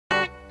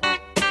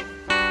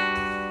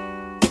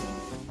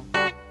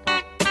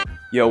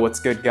Yo, what's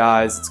good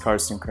guys? It's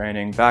Carson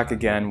Craning back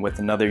again with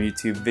another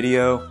YouTube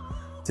video.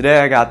 Today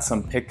I got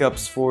some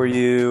pickups for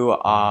you,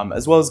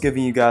 as well as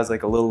giving you guys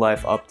like a little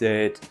life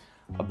update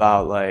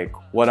about like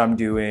what I'm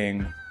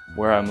doing,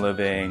 where I'm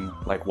living,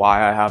 like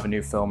why I have a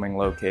new filming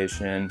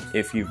location,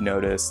 if you've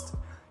noticed.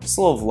 Just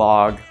a little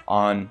vlog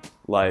on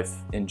life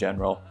in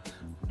general.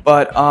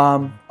 But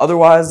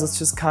otherwise, let's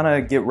just kind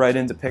of get right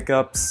into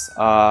pickups.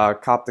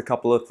 Copped a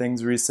couple of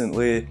things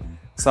recently,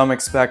 some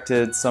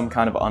expected, some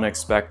kind of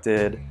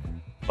unexpected.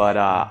 But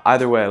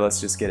either way, let's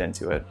just get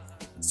into it.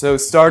 So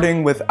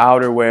starting with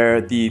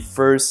outerwear, the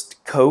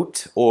first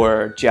coat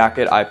or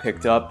jacket I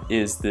picked up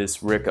is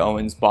this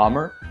Owens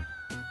bomber.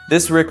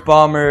 This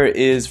bomber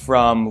is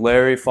from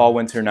Larry Fall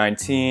Winter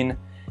 19.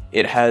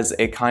 It has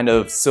a kind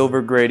of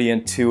silver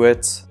gradient to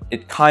it.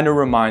 It kind of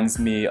reminds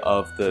me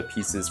of the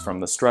pieces from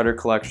the Strutter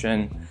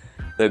collection,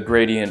 the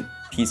gradient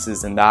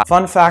pieces in that.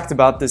 Fun fact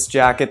about this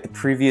jacket, the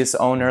previous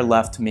owner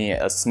left me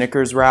a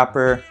Snickers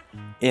wrapper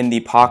in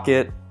the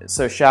pocket.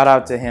 So shout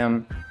out to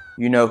him,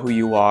 you know who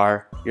you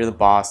are, you're the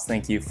boss,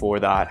 thank you for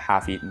that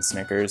half-eaten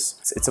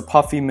Snickers. It's a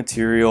puffy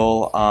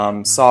material,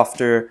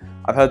 softer.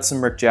 I've had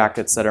some Rick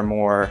jackets that are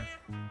more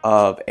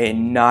of a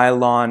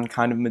nylon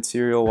kind of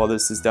material, while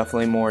this is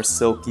definitely more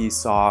silky,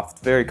 soft,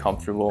 very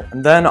comfortable.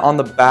 And then on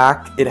the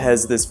back, it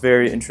has this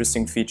very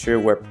interesting feature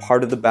where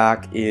part of the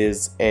back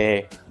is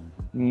a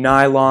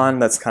nylon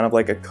that's kind of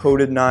like a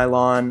coated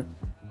nylon,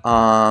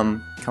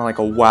 kind of like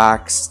a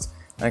waxed,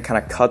 and it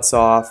kind of cuts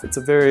off. It's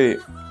a very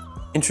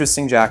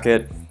interesting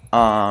jacket.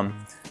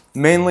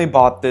 Mainly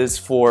bought this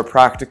for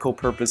practical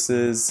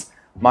purposes.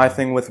 My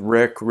thing with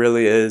Rick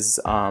really is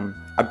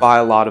I buy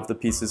a lot of the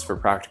pieces for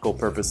practical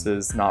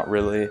purposes, not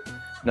really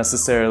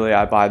necessarily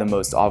I buy the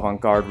most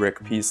avant-garde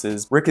Rick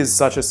pieces. Rick is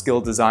such a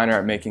skilled designer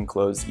at making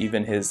clothes,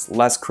 even his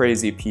less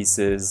crazy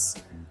pieces,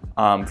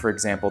 for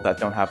example, that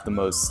don't have the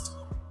most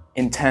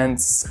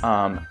intense,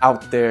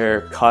 out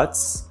there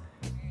cuts,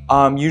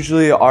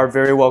 usually are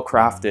very well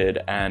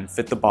crafted and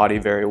fit the body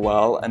very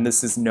well, and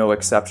this is no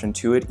exception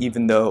to it,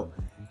 even though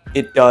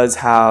it does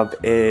have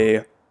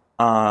a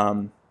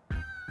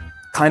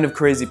kind of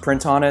crazy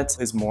print on it.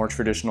 His more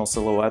traditional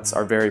silhouettes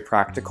are very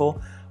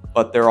practical,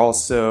 but they're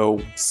also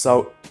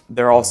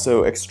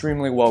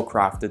extremely well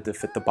crafted to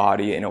fit the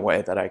body in a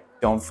way that I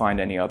don't find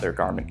any other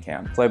garment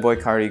can.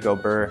 Playboy Cardi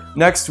Gobert.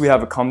 Next we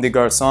have a Comme des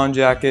Garçons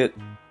jacket.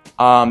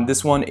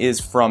 This one is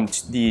from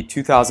the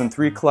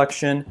 2003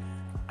 collection,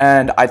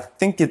 and I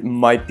think it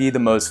might be the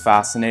most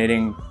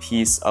fascinating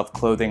piece of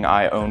clothing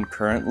I own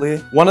currently.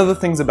 One of the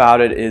things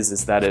about it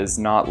is that it is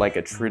not like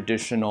a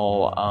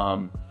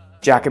traditional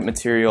jacket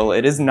material.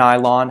 It is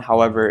nylon,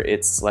 however,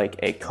 it's like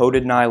a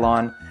coated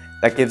nylon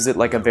that gives it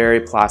like a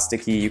very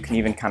plasticky, you can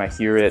even kind of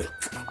hear it,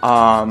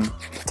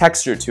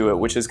 texture to it,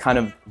 which is kind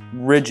of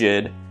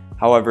rigid.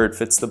 However, it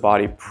fits the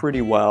body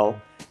pretty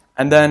well.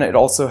 And then it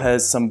also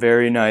has some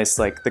very nice,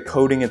 like the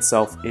coating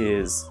itself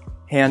is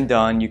hand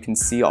done. You can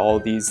see all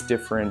these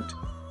different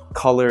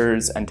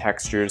colors and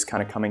textures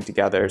kind of coming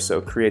together, so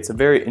it creates a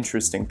very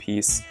interesting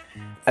piece.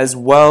 As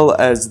well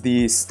as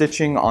the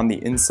stitching on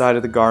the inside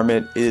of the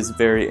garment is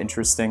very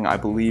interesting. I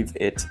believe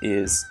it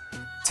is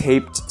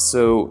taped,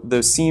 so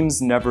the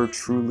seams never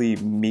truly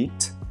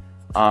meet.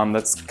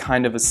 That's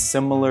kind of a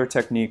similar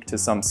technique to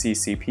some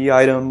CCP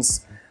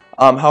items.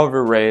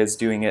 However, Ray is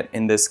doing it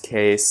in this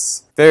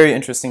case. Very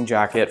interesting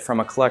jacket from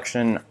a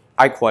collection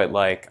I quite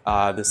like.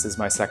 This is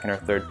my second or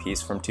third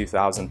piece from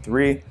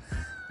 2003.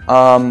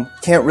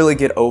 Can't really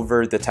get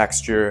over the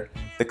texture,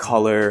 the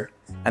color,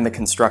 and the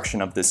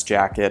construction of this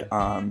jacket.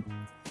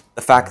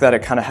 The fact that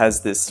it kind of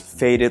has this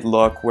faded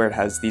look where it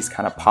has these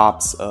kind of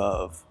pops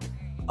of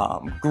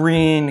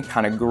green,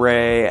 kind of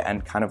gray,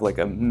 and kind of like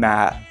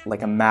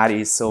a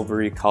matty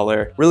silvery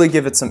color really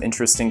give it some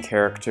interesting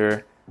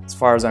character. As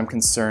far as I'm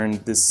concerned,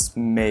 this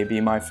may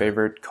be my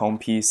favorite Comme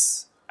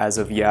piece as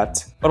of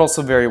yet, but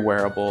also very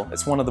wearable.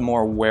 It's one of the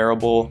more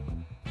wearable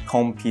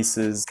Comme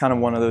pieces, kind of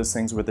one of those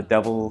things where the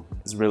devil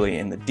is really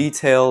in the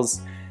details,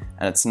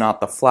 and it's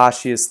not the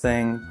flashiest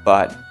thing,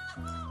 but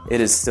it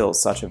is still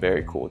such a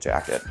very cool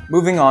jacket.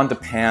 Moving on to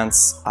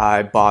pants,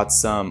 I bought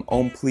some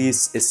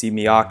Owens Issey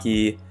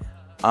Miyake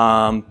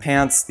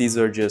pants. These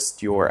are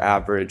just your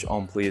average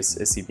Owens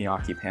Issey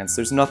Miyake pants.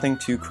 There's nothing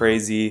too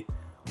crazy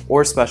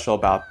or special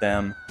about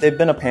them. They've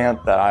been a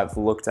pant that I've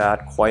looked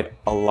at quite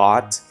a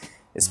lot,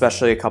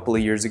 especially a couple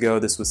of years ago.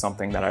 This was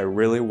something that I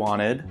really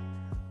wanted.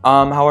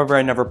 However,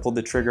 I never pulled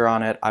the trigger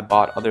on it. I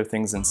bought other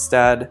things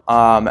instead.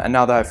 And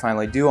now that I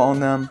finally do own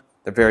them,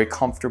 they're very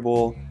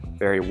comfortable,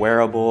 very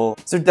wearable.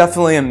 So they're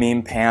definitely a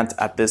meme pant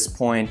at this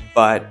point,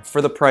 but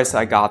for the price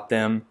I got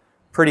them,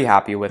 pretty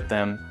happy with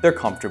them. They're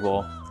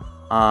comfortable.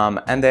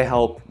 And they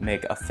help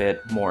make a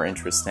fit more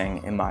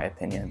interesting in my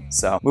opinion.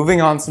 So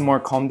moving on, some more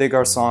Comme des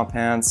Garçons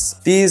pants.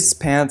 These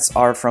pants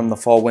are from the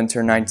Fall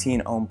Winter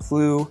 19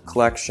 Owens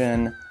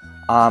collection.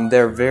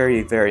 They're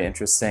very, very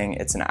interesting.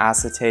 It's an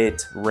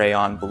acetate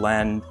rayon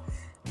blend,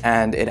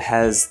 and it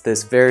has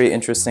this very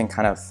interesting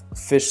kind of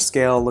fish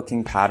scale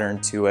looking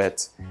pattern to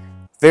it.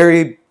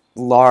 Very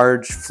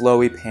large,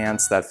 flowy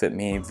pants that fit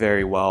me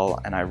very well,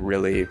 and I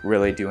really,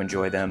 really do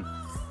enjoy them.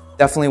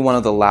 Definitely one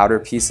of the louder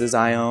pieces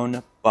I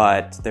own,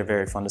 but they're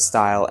very fun to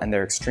style and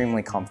they're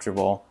extremely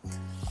comfortable.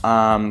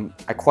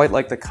 I quite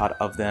like the cut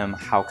of them,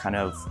 how kind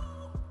of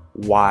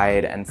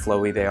wide and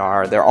flowy they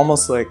are. They're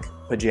almost like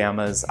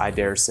pajamas, I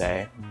dare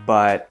say,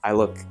 but I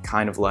look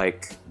kind of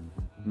like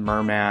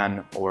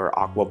Merman or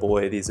Aqua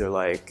Boy. These are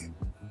like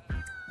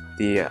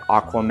the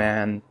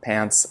Aquaman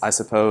pants, I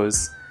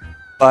suppose.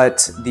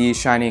 But the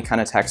shiny kind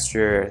of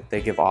texture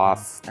they give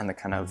off and the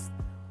kind of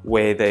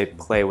way they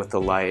play with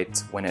the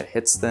light when it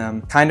hits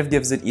them kind of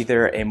gives it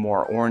either a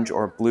more orange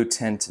or blue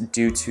tint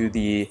due to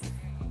the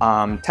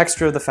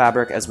texture of the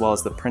fabric as well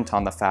as the print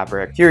on the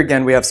fabric. Here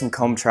again we have some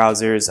Comme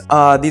trousers.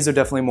 These are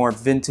definitely more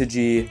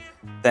vintagey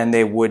than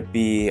they would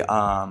be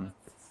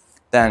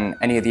than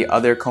any of the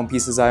other Comme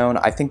pieces I own.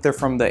 I think they're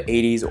from the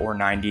 80s or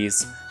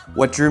 90s.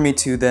 What drew me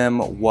to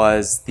them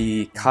was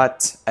the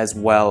cut as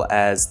well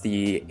as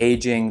the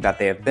aging that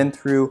they have been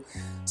through.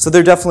 So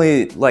they're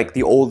definitely like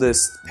the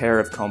oldest pair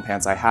of Comme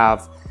pants I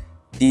have.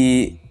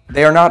 They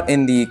are not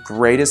in the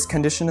greatest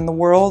condition in the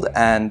world,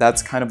 and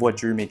that's kind of what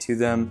drew me to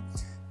them,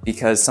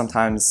 because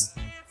sometimes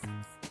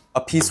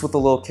a piece with a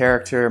little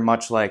character,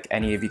 much like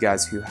any of you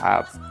guys who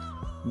have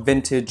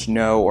vintage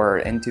know or are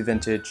into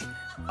vintage,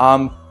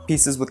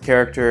 pieces with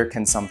character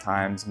can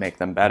sometimes make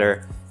them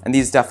better. And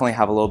these definitely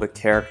have a little bit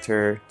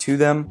character to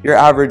them. Your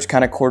average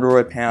kind of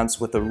corduroy pants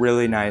with a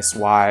really nice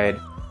wide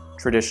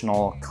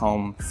traditional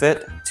Comme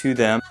fit to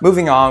them.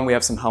 Moving on, we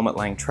have some helmet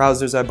length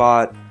trousers I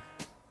bought.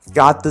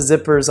 Got the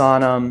zippers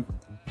on them.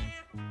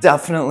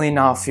 Definitely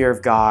not fear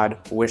of God,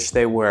 wish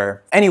they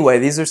were. Anyway,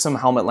 these are some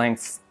helmet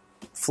length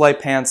flight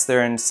pants.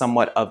 They're in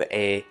somewhat of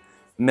a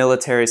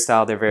military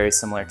style. They're very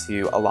similar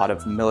to a lot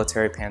of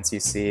military pants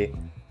you see.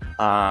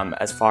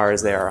 As far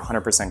as they are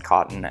 100%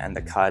 cotton and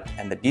the cut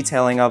and the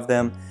detailing of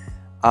them.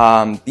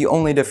 The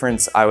only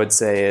difference I would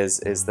say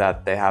is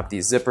that they have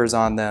these zippers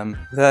on them.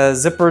 The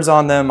zippers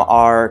on them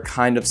are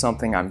kind of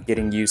something I'm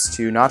getting used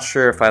to. Not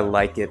sure if I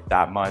like it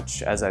that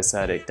much. As I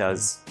said, it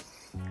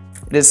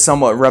is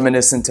somewhat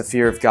reminiscent to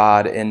Fear of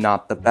God in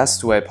not the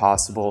best way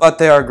possible, but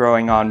they are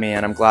growing on me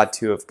and I'm glad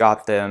to have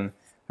got them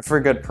for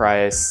a good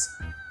price.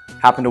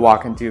 Happened to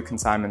walk into a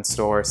consignment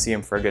store, see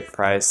them for a good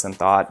price and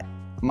thought,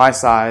 my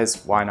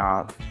size, why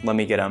not? Let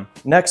me get them.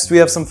 Next, we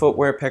have some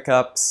footwear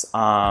pickups.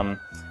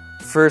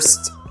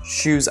 First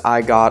shoes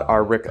I got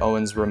are Rick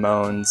Owens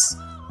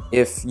Ramones.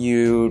 If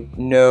you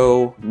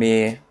know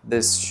me,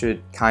 this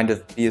should kind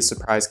of be a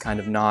surprise, kind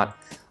of not.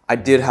 I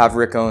did have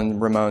Rick Owens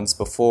Ramones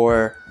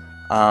before.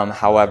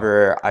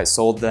 However, I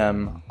sold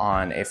them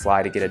on a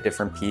fly to get a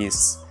different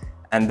piece,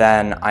 and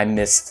then I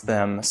missed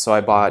them, so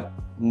I bought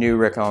new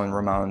Rick Owens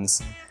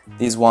Ramones.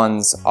 These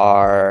ones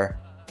are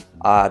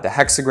the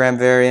hexagram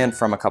variant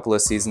from a couple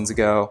of seasons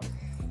ago.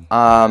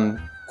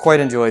 Quite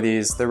enjoy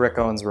these. The Rick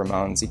Owens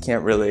Ramones. You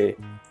can't really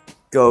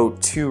go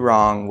too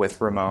wrong with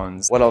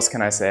Ramones. What else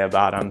can I say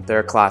about them? They're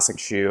a classic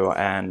shoe,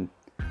 and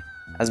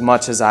as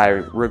much as I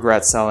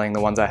regret selling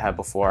the ones I had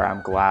before,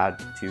 I'm glad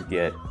to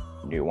get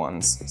new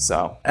ones.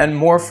 So, and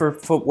more for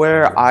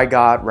footwear, I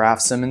got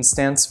Raf Simons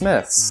Stan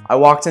Smiths. I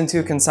walked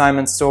into a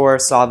consignment store,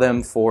 saw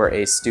them for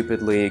a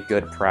stupidly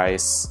good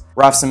price.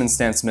 Raf Simons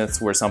Stan Smiths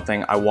were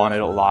something I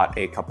wanted a lot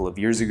a couple of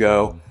years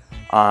ago.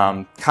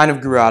 Kind of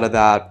grew out of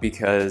that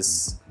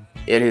because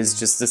it is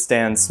just a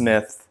Stan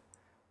Smith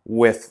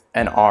with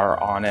an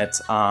R on it.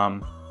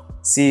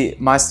 See,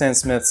 my Stan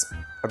Smiths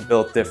are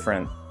built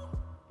different.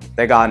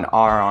 They got an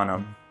R on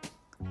them.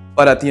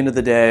 But at the end of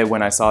the day,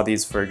 when I saw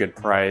these for a good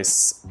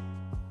price,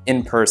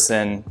 in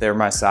person, they're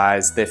my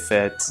size, they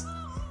fit,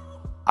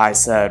 I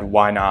said,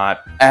 why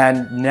not?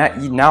 And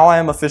now I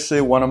am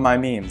officially one of my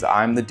memes.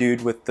 I'm the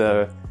dude,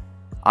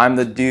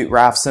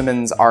 Raf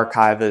Simons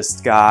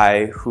archivist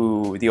guy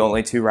who the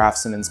only two Raf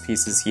Simons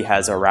pieces he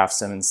has are Raf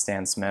Simons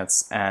Stan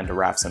Smiths and a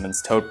Raf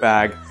Simons tote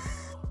bag.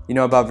 You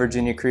know about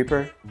Virginia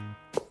Creeper?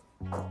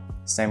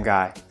 Same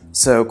guy.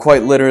 So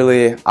quite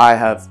literally, I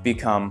have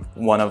become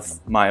one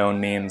of my own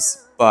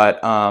memes.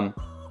 But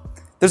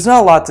there's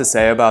not a lot to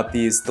say about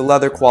these. The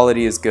leather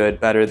quality is good,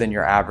 better than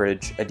your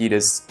average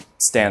Adidas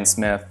Stan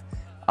Smith.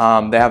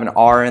 They have an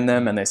R in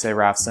them and they say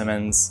Raf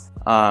Simons.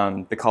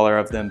 The color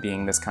of them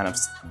being this kind of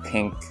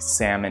pink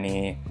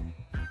salmon-y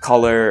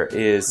color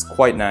is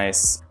quite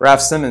nice. Raf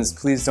Simons,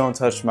 please don't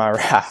touch my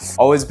Raf.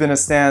 Always been a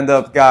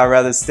stand-up guy,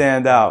 rather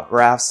stand out.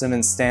 Raf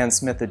Simons Stan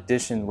Smith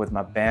edition with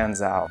my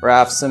bands out.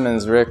 Raf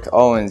Simons, Rick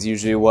Owens,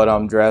 usually what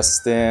I'm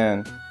dressed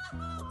in.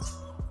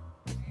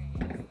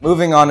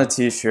 Moving on to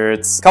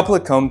t-shirts. A couple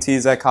of Comme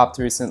tees I copped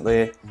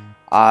recently.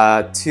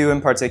 Two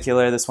in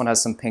particular. This one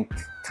has some pink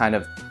kind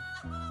of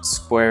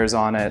squares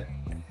on it.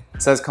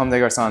 It says Comme des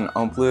Garçons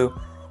Homme Bleu.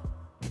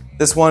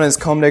 This one is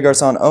Comme des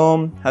Garçons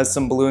Homme, has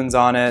some balloons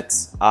on it.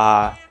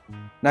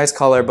 Nice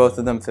color, both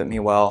of them fit me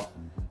well.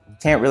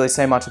 Can't really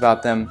say much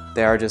about them.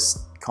 They are just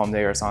Comme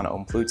des Garçons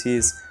Homme Bleu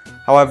tees.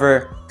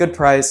 However, good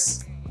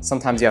price.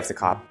 Sometimes you have to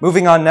cop.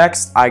 Moving on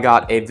next, I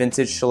got a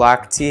vintage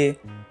shellac tee.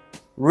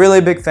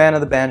 Really big fan of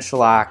the band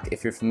Shellac.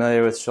 If you're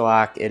familiar with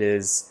Shellac, it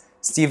is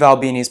Steve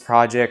Albini's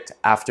project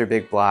after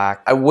Big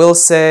Black. I will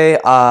say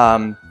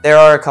there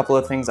are a couple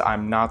of things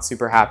I'm not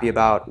super happy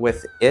about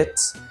with it.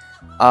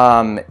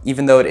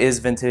 Even though it is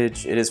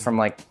vintage, it is from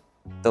like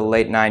the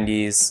late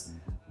 90s.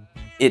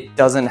 It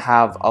doesn't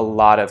have a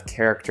lot of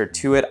character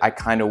to it. I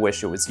kind of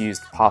wish it was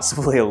used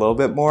possibly a little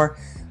bit more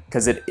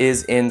because it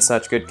is in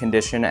such good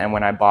condition, and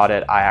when I bought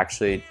it, I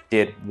actually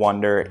did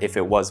wonder if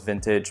it was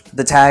vintage.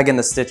 The tag and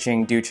the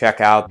stitching do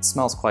check out. It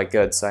smells quite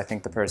good, so I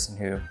think the person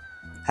who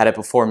had it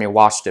before me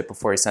washed it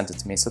before he sent it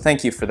to me, so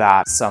thank you for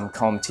that. Some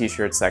Comme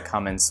t-shirts that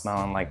come in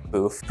smelling like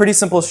boof. Pretty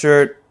simple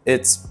shirt.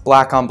 It's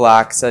black on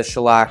black, says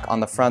Shellac on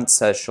the front,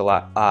 says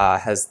Shellac,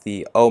 has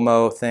the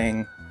Omo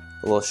thing,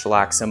 the little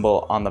Shellac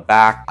symbol on the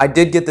back. I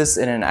did get this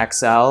in an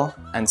XL,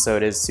 and so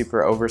it is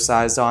super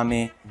oversized on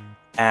me.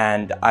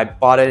 And I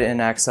bought it in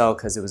XL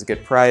because it was a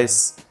good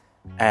price,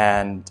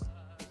 and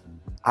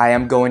I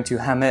am going to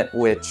hem it,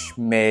 which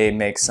may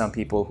make some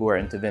people who are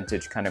into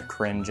vintage kind of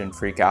cringe and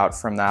freak out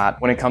from that.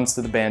 When it comes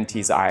to the band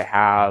tees I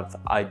have,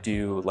 I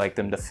do like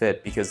them to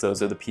fit because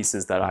those are the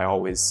pieces that I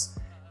always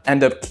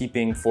end up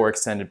keeping for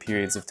extended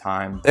periods of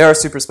time. They are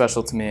super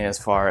special to me as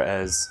far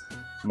as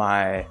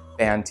my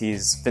band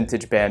tees,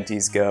 vintage band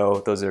tees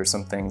go. Those are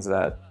some things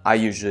that I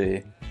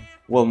usually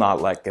will not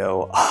let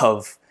go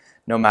of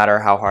no matter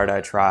how hard I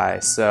try.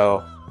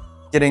 So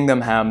getting them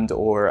hemmed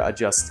or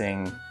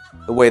adjusting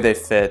the way they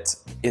fit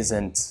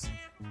isn't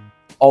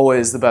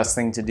always the best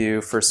thing to do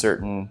for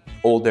certain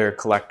older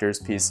collector's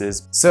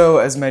pieces. So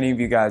as many of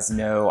you guys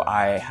know,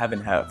 I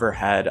haven't ever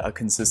had a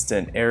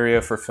consistent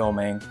area for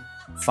filming.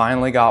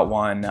 Finally got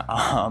one.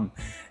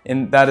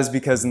 And that is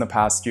because in the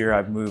past year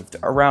I've moved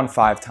around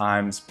 5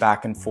 times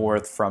back and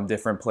forth from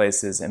different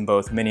places in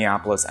both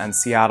Minneapolis and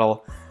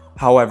Seattle.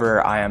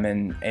 However, I am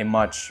in a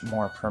much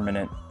more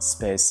permanent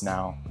space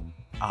now,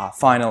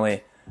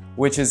 finally,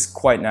 which is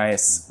quite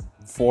nice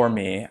for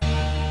me.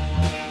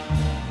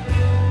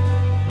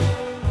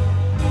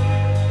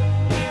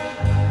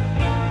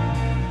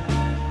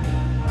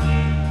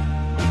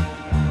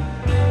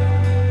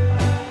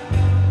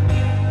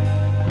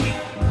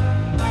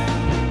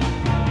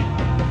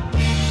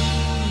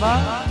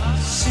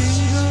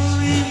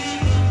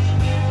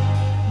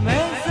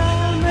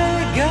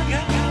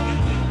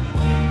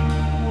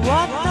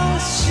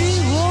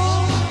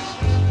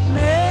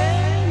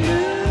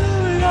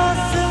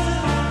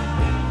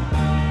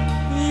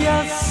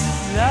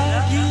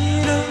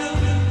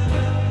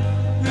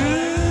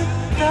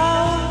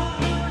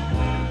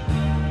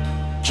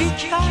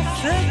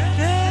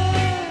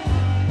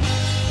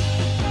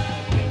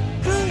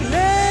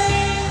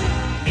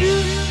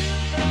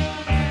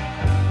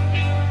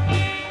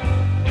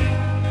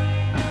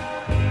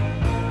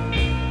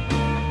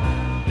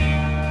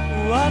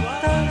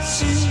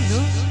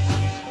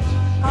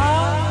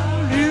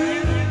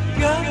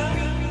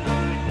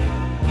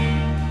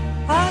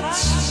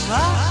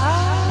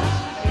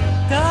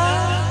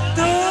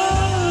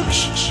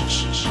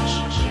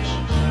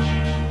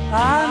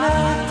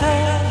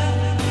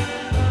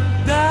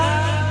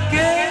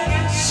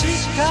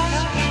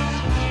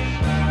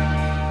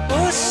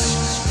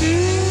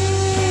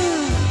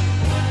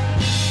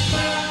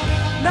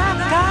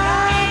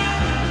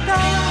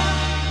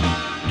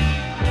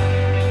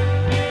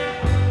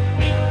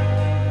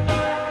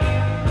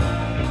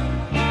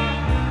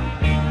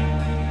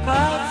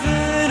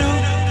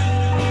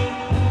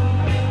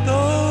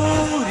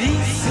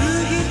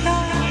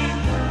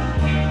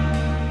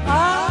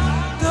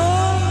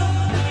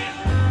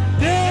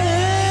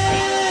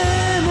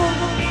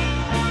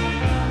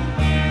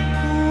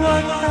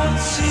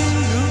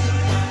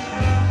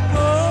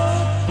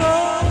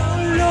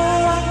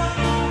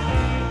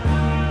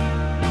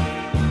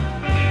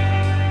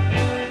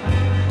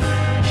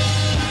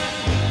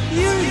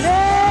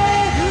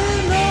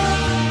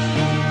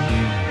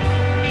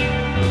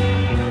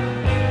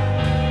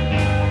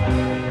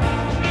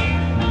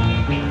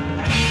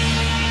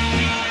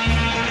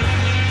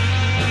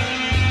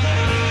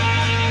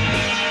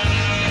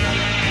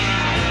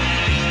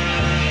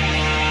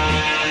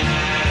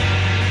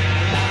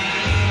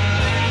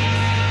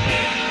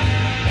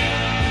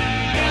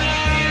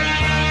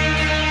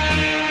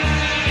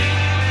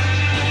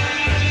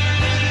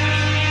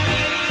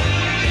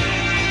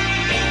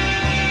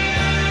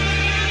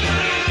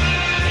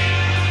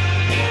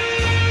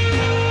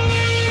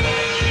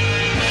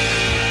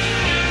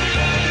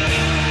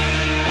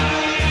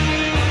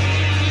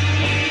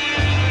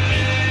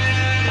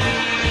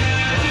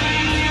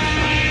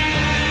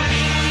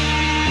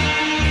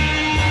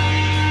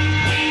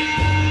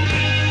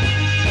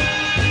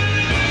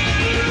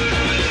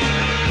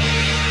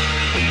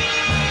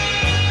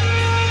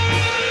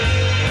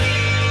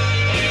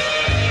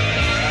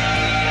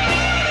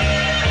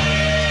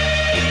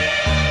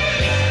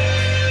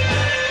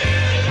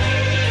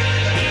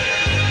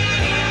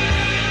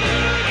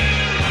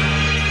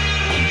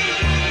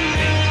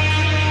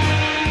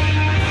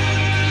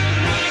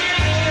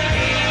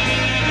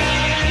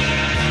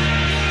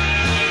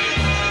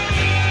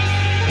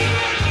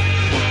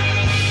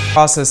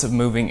 process of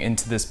moving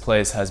into this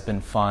place has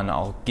been fun.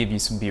 I'll give you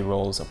some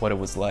B-rolls of what it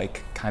was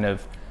like, kind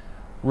of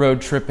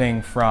road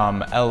tripping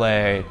from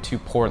LA to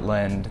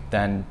Portland,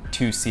 then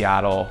to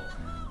Seattle.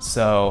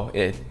 So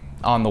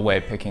on the way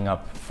picking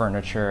up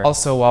furniture.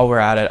 Also, while we're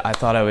at it, I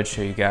thought I would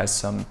show you guys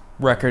some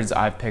records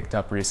I've picked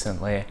up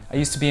recently. I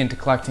used to be into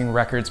collecting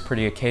records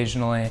pretty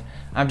occasionally.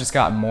 I've just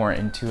gotten more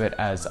into it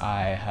as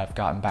I have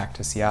gotten back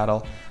to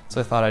Seattle. So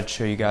I thought I'd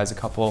show you guys a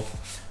couple.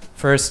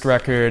 First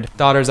record,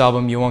 Daughter's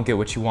album, You Won't Get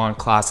What You Want,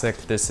 classic.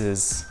 This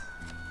is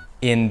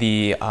in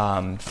the,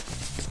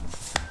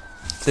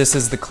 this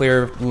is the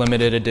clear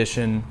limited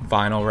edition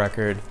vinyl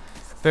record.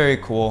 Very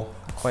cool,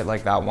 quite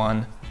like that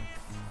one.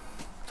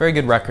 Very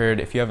good record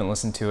if you haven't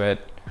listened to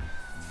it.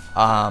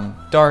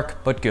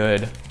 Dark but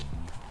good.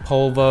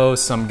 Polvo,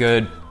 some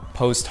good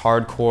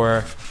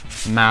post-hardcore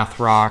math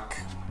rock.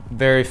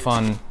 Very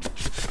fun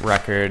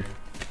record.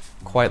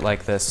 Quite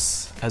like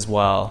this as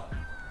well.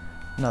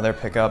 Another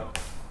pickup.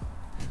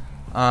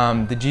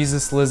 The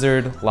Jesus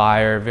Lizard,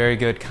 Liar. Very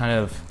good kind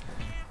of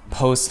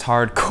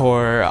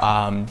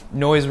post-hardcore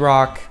noise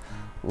rock.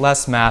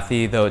 Less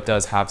mathy, though it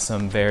does have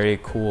some very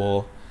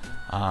cool,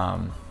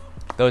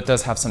 though it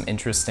does have some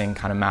interesting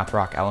kind of math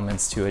rock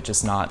elements to it,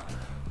 just not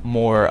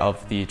more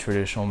of the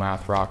traditional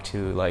math rock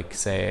to, like,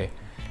 say,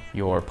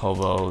 your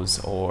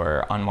Povos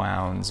or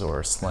Unwounds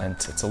or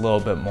Slint. It's a little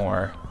bit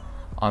more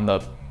on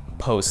the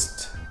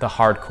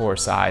hardcore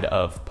side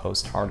of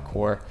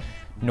post-hardcore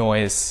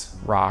noise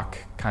rock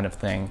kind of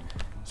thing.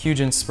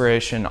 Huge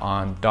inspiration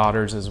on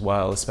Daughters as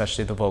well,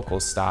 especially the vocal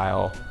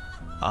style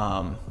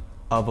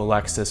of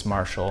Alexis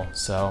Marshall.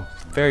 So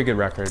very good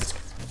records,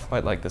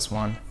 quite like this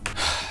one.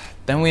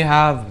 Then we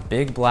have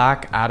Big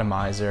Black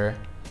Atomizer.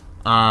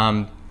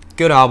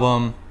 Good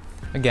album.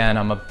 Again,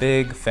 I'm a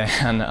big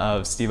fan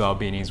of Steve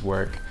Albini's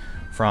work,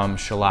 from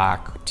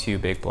Shellac to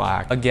Big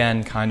Black.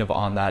 Again, kind of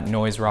on that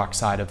noise rock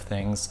side of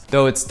things,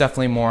 though it's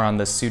definitely more on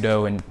the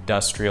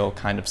pseudo-industrial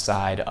kind of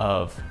side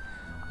of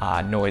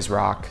noise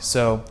rock.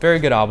 So very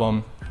good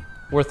album,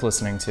 worth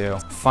listening to.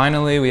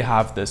 Finally, we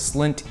have the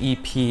Slint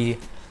EP.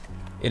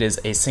 It is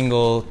a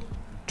single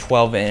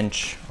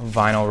 12-inch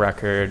vinyl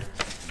record.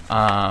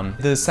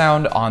 The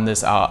sound on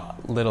this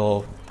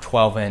little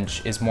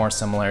 12-inch is more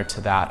similar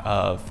to that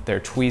of their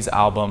Tweez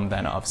album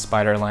than of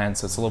Spiderland,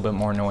 so it's a little bit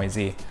more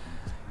noisy.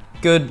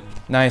 Good,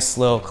 nice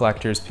little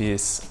collector's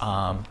piece.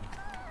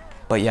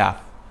 But yeah,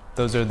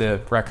 those are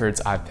the records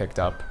I've picked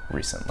up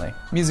recently.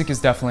 Music is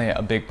definitely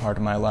a big part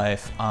of my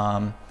life.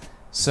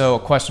 So a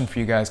question for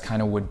you guys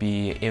kind of would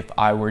be, if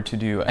I were to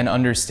do an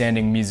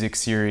Understanding Music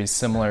series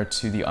similar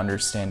to the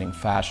Understanding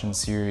Fashion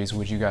series,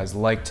 would you guys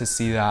like to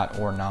see that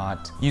or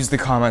not? Use the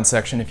comment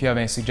section if you have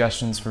any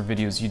suggestions for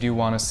videos you do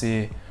want to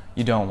see,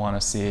 you don't want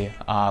to see.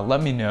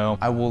 Let me know.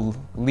 I will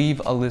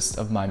leave a list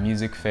of my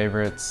music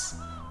favorites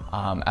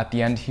at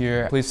the end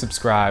here. Please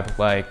subscribe,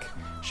 like,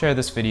 share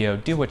this video,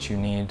 do what you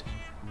need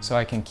so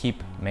I can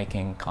keep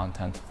making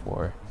content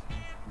for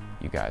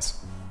you guys.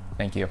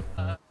 Thank you.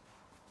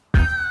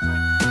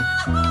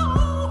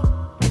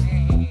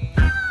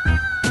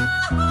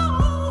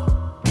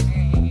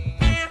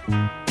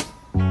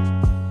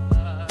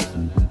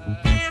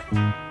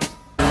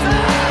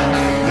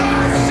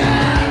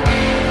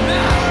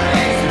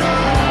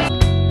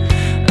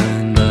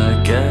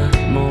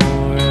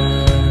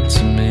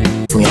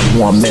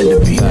 I'm meant to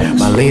be.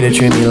 My leader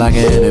treat me like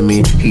an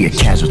enemy, he a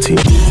casualty.